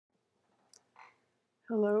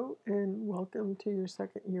Hello and welcome to your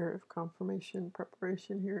second year of confirmation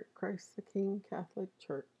preparation here at Christ the King Catholic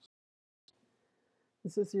Church.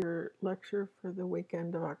 This is your lecture for the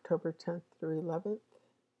weekend of October 10th through 11th,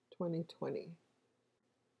 2020.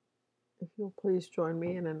 If you'll please join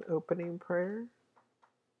me in an opening prayer.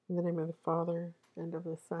 In the name of the Father, and of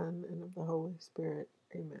the Son, and of the Holy Spirit.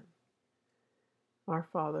 Amen. Our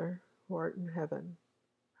Father, who art in heaven,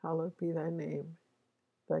 hallowed be thy name.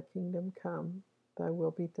 Thy kingdom come, thy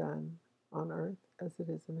will be done, on earth as it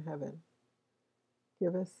is in heaven.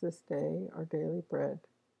 Give us this day our daily bread,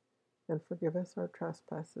 and forgive us our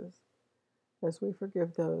trespasses, as we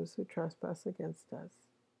forgive those who trespass against us.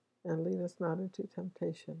 And lead us not into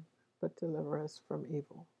temptation, but deliver us from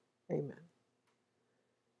evil. Amen.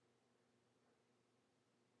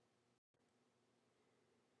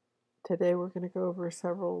 Today we're going to go over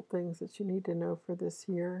several things that you need to know for this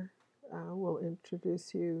year. We'll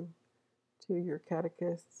introduce you to your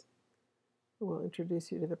catechists. We'll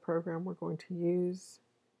introduce you to the program we're going to use.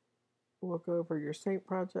 We'll go over your saint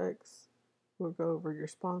projects. We'll go over your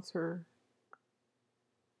sponsor.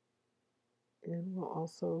 And we'll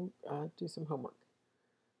also do some homework.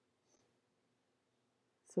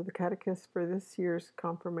 So the catechists for this year's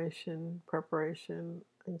confirmation preparation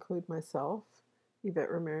include myself, Yvette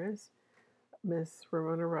Ramirez, Miss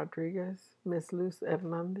Ramona Rodriguez, Miss Luz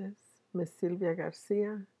Hernandez, Miss Silvia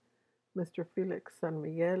Garcia, Mr. Felix San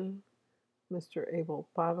Miguel, Mr. Abel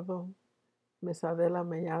Pardo, Miss Adela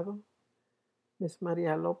Mellado, Miss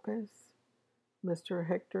Maria Lopez, Mr.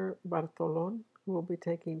 Hector Bartolon, who will be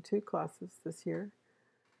taking 2 classes this year,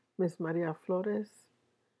 Miss Maria Flores,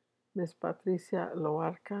 Miss Patricia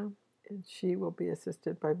Loarca, and she will be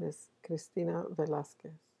assisted by Miss Cristina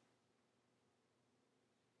Velasquez.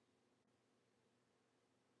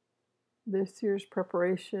 This year's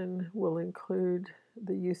preparation will include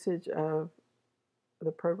the usage of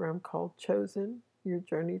the program called Chosen, Your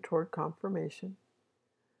Journey Toward Confirmation.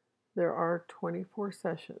 There are 24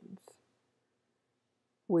 sessions.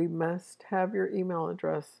 We must have your email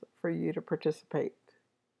address for you to participate.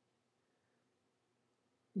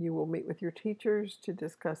 You will meet with your teachers to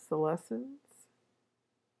discuss the lessons.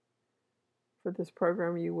 For this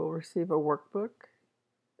program, you will receive a workbook,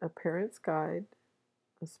 a parent's guide,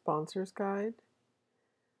 a sponsor's guide.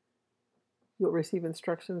 You'll receive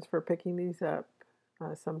instructions for picking these up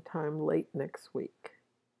sometime late next week.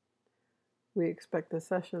 We expect the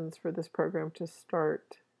sessions for this program to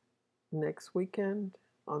start next weekend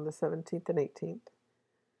on the 17th and 18th.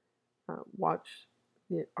 Watch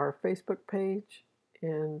our Facebook page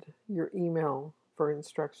and your email for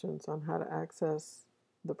instructions on how to access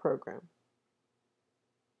the program.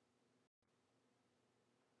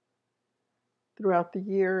 Throughout the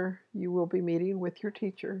year, you will be meeting with your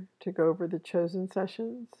teacher to go over the chosen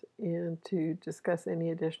sessions and to discuss any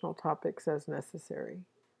additional topics as necessary.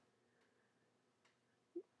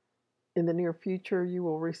 In the near future, you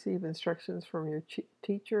will receive instructions from your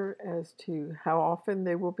teacher as to how often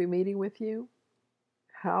they will be meeting with you,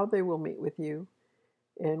 how they will meet with you,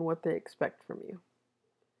 and what they expect from you.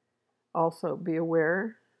 Also, be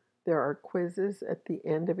aware there are quizzes at the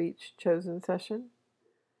end of each chosen session.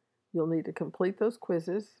 You'll need to complete those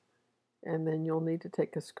quizzes, and then you'll need to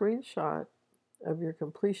take a screenshot of your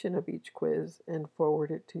completion of each quiz and forward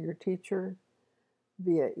it to your teacher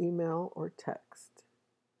via email or text.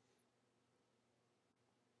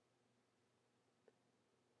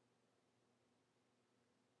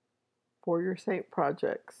 For your saint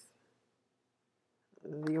projects,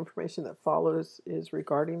 the information that follows is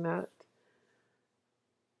regarding that.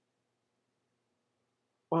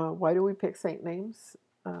 Why do we pick saint names?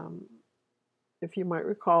 If you might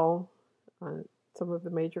recall, some of the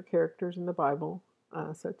major characters in the Bible,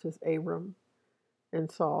 such as Abram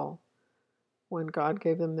and Saul, when God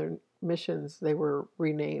gave them their missions, they were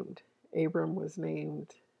renamed. Abram was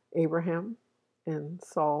named Abraham, and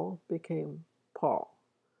Saul became Paul.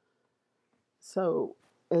 So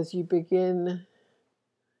as you begin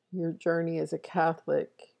your journey as a Catholic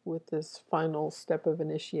with this final step of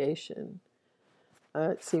initiation,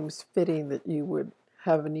 it seems fitting that you would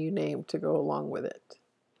have a new name to go along with it.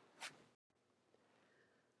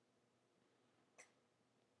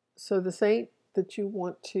 So the saint that you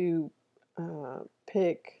want to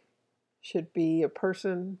pick should be a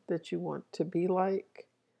person that you want to be like,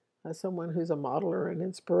 someone who's a model or an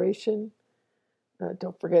inspiration.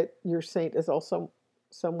 Don't forget, your saint is also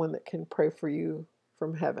someone that can pray for you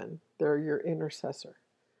from heaven. They're your intercessor.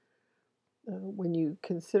 When you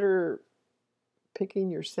consider picking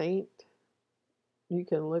your saint, you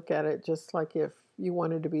can look at it just like if you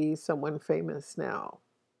wanted to be someone famous now,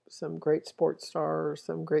 some great sports star or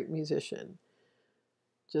some great musician.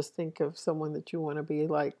 Just think of someone that you want to be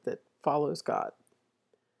like that follows God.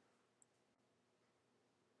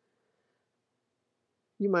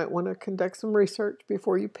 You might want to conduct some research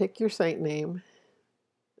before you pick your saint name.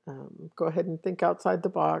 Go ahead and think outside the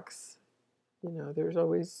box. There's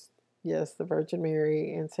always, yes, the Virgin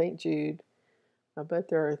Mary and St. Jude. I bet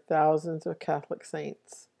there are thousands of Catholic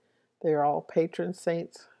saints. They are all patron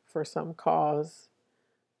saints for some cause.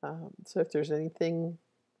 So if there's anything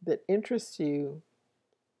that interests you,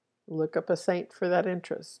 look up a saint for that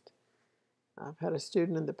interest. I've had a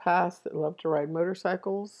student in the past that loved to ride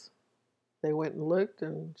motorcycles. They went and looked,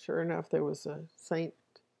 and sure enough, there was a saint,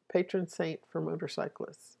 patron saint for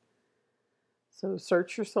motorcyclists. So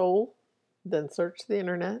search your soul, then search the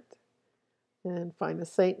internet, and find a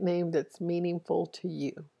saint name that's meaningful to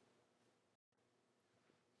you.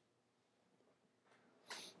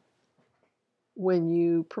 When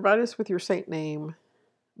you provide us with your saint name,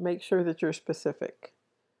 make sure that you're specific.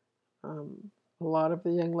 A lot of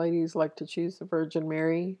the young ladies like to choose the Virgin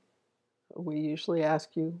Mary. We usually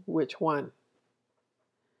ask you which one.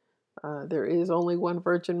 There is only one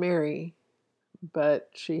Virgin Mary, but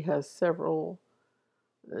she has several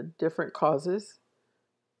different causes.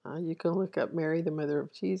 You can look up Mary, the Mother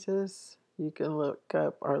of Jesus. You can look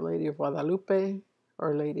up Our Lady of Guadalupe,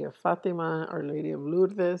 Our Lady of Fatima, Our Lady of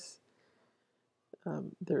Lourdes.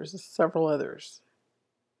 There's several others.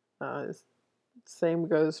 Same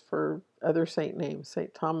goes for other saint names.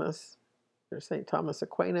 St. Thomas, there's St. Thomas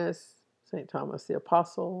Aquinas, St. Thomas the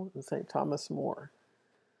Apostle, and St. Thomas More.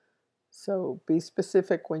 So be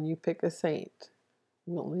specific when you pick a saint.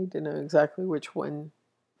 You'll need to know exactly which one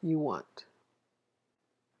you want.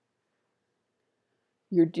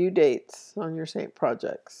 Your due dates on your saint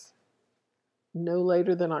projects. No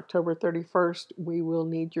later than October 31st, we will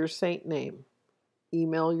need your saint name.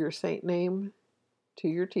 Email your saint name to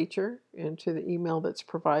your teacher and to the email that's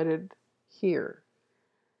provided here.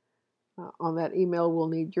 On that email, we'll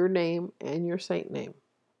need your name and your saint name.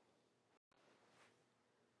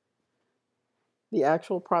 The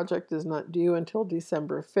actual project is not due until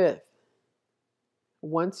December 5th.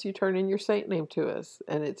 Once you turn in your saint name to us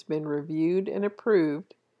and it's been reviewed and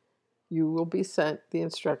approved, you will be sent the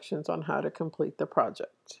instructions on how to complete the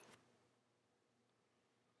project.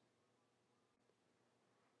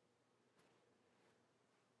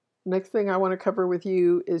 Next thing I want to cover with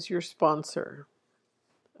you is your sponsor.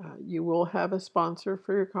 You will have a sponsor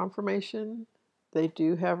for your confirmation. They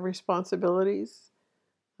do have responsibilities.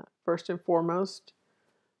 First and foremost,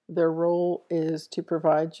 their role is to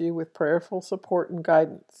provide you with prayerful support and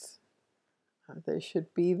guidance. They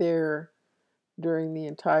should be there during the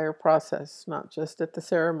entire process, not just at the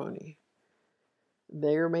ceremony.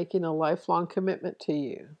 They are making a lifelong commitment to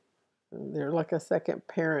you. They're like a second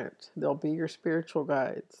parent. They'll be your spiritual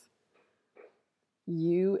guides.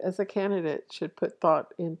 You, as a candidate, should put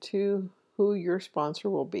thought into who your sponsor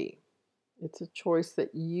will be. It's a choice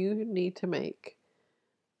that you need to make.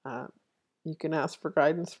 You can ask for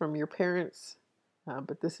guidance from your parents,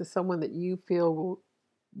 but this is someone that you feel will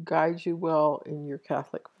guide you well in your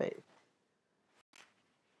Catholic faith.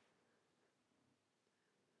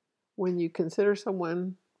 When you consider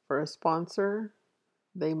someone for a sponsor,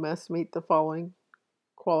 they must meet the following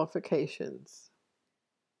qualifications.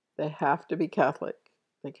 They have to be Catholic.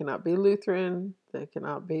 They cannot be Lutheran. They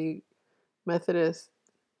cannot be Methodist.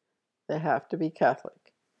 They have to be Catholic.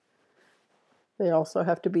 They also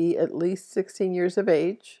have to be at least 16 years of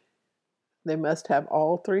age. They must have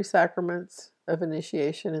all 3 sacraments of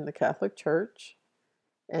initiation in the Catholic Church.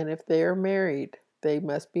 And if they are married, they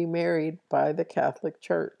must be married by the Catholic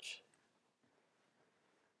Church.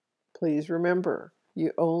 Please remember,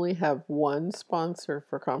 you only have one sponsor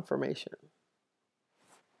for confirmation.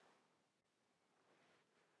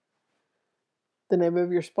 The name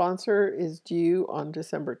of your sponsor is due on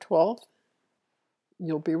December 12th.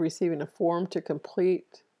 You'll be receiving a form to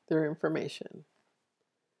complete their information.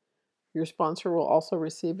 Your sponsor will also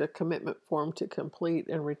receive a commitment form to complete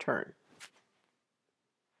and return.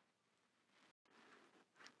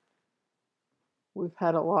 We've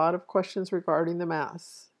had a lot of questions regarding the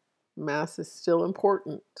Mass. Mass is still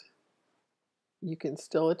important. You can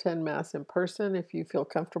still attend Mass in person if you feel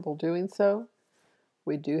comfortable doing so.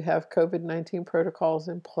 We do have COVID-19 protocols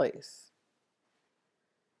in place.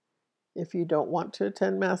 If you don't want to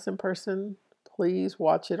attend Mass in person, please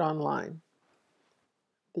watch it online.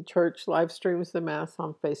 The church live streams the Mass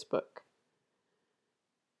on Facebook.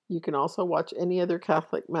 You can also watch any other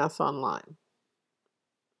Catholic Mass online.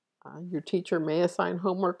 Your teacher may assign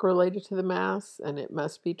homework related to the Mass, and it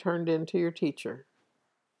must be turned in to your teacher.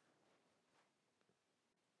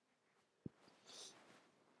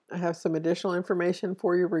 I have some additional information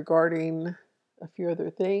for you regarding a few other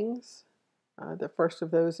things. The first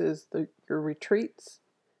of those is your retreats.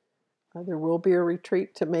 There will be a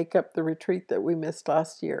retreat to make up the retreat that we missed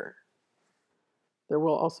last year. There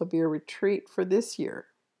will also be a retreat for this year.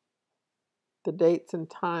 The dates and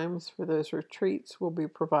times for those retreats will be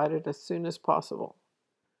provided as soon as possible.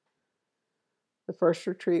 The first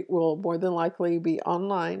retreat will more than likely be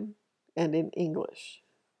online and in English.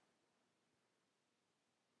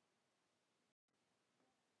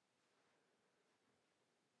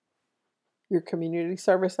 Your community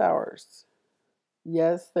service hours.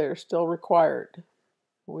 Yes, they're still required.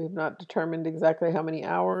 We've not determined exactly how many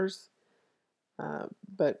hours,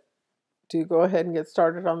 but do go ahead and get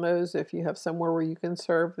started on those if you have somewhere where you can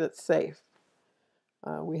serve that's safe.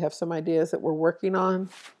 We have some ideas that we're working on.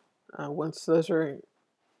 Once those are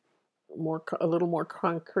a little more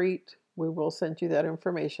concrete, we will send you that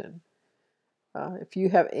information. If you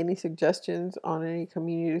have any suggestions on any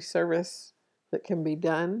community service that can be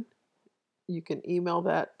done, you can email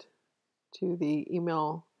that to the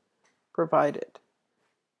email provided.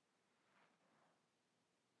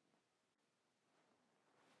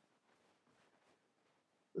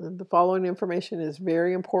 The following information is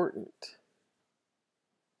very important.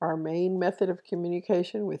 Our main method of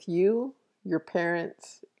communication with you, your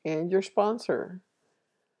parents, and your sponsor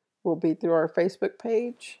will be through our Facebook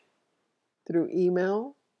page, through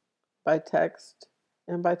email, by text,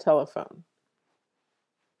 and by telephone.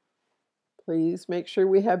 Please make sure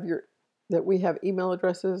that we have email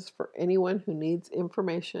addresses for anyone who needs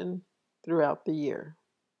information throughout the year.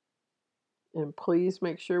 And please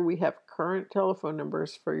make sure we have current telephone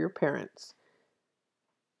numbers for your parents.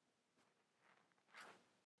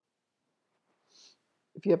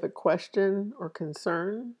 If you have a question or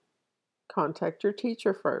concern, contact your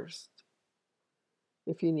teacher first.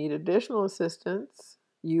 If you need additional assistance,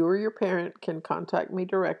 you or your parent can contact me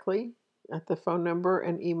directly at the phone number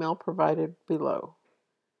and email provided below.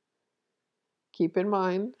 Keep in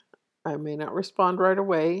mind, I may not respond right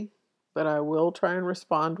away, but I will try and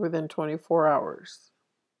respond within 24 hours.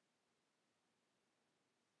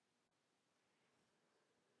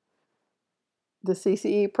 The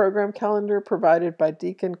CCE program calendar provided by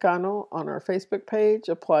Deacon Cano on our Facebook page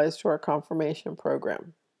applies to our confirmation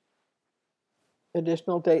program.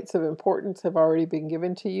 Additional dates of importance have already been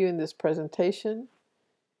given to you in this presentation.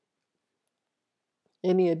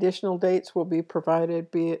 Any additional dates will be provided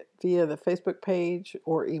via the Facebook page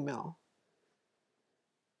or email.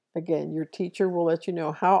 Again, your teacher will let you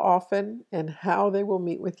know how often and how they will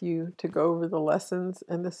meet with you to go over the lessons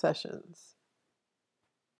and the sessions.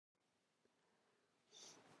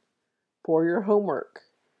 For your homework,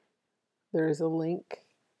 there is a link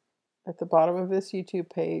at the bottom of this YouTube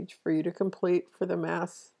page for you to complete for the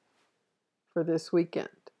Mass for this weekend.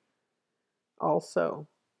 Also,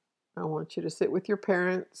 I want you to sit with your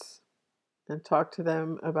parents and talk to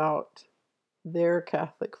them about their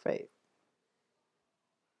Catholic faith.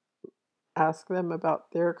 Ask them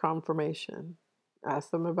about their confirmation.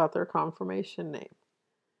 Ask them about their confirmation name.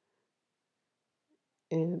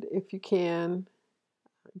 And if you can,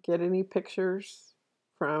 get any pictures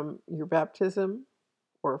from your baptism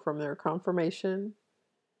or from their confirmation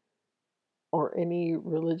or any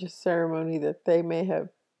religious ceremony that they may have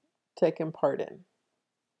taken part in.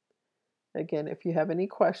 Again, if you have any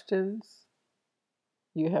questions,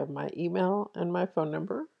 you have my email and my phone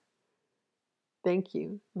number. Thank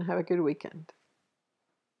you, and have a good weekend.